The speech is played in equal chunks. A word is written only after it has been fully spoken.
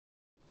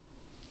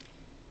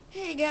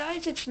Hey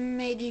guys, it's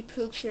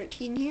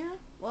MageyPook13 here.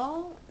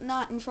 Well,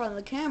 not in front of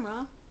the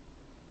camera,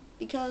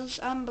 because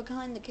I'm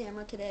behind the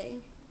camera today.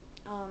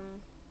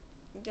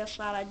 Just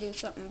thought I'd do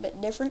something a bit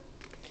different.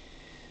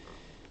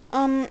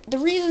 The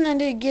reason I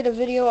didn't get a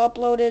video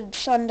uploaded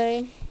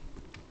Sunday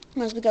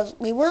was because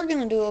we were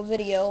going to do a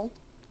video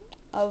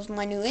of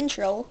my new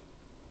intro,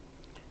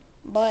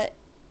 but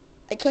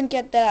I couldn't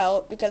get that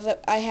out because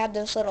I had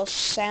this little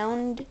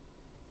sound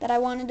that I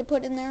wanted to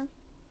put in there,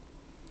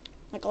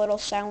 like a little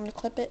sound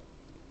clip it.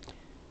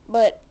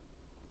 But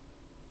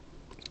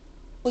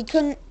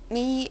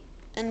me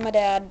and my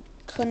dad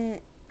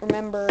couldn't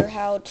remember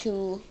how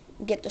to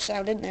get the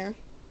sound in there.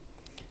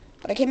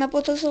 But I came up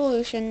with a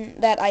solution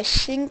that I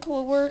think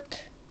will work.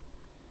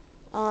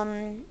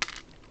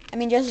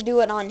 Just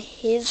do it on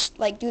his,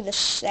 do the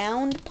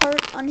sound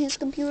part on his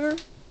computer.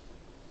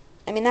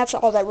 That's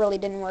all that really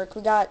didn't work.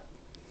 We got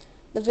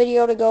the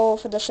video to go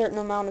for the certain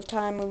amount of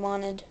time we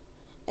wanted,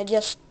 and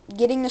just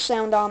getting the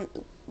sound on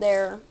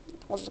there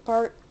was the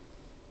part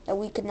that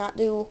we could not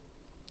do.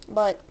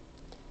 But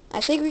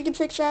I think we can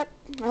fix that.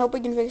 I hope we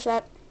can fix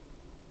that.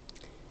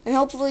 And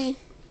hopefully,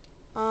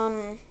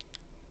 next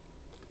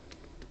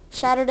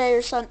Saturday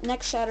or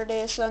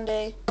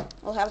Sunday,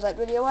 we'll have that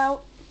video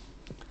out.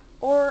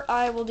 Or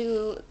I will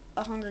do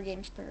a Hunger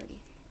Games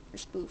parody, or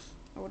spoof,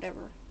 or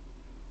whatever.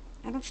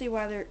 I don't see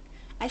why they're...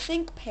 I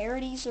think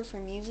parodies are for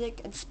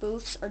music, and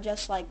spoofs are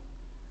just,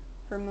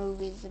 for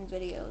movies and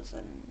videos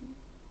and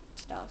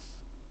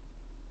stuff.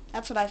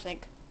 That's what I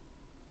think.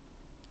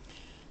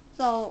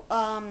 So,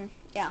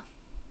 yeah.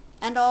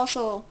 And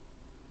also,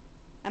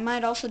 I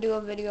might also do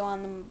a video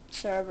on the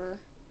server.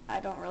 I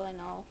don't really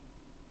know.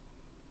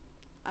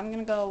 I'm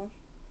gonna go,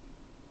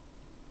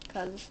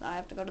 because I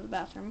have to go to the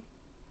bathroom.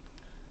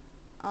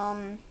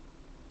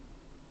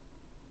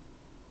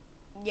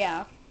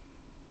 Yeah.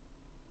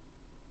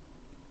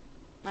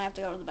 I have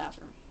to go to the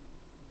bathroom.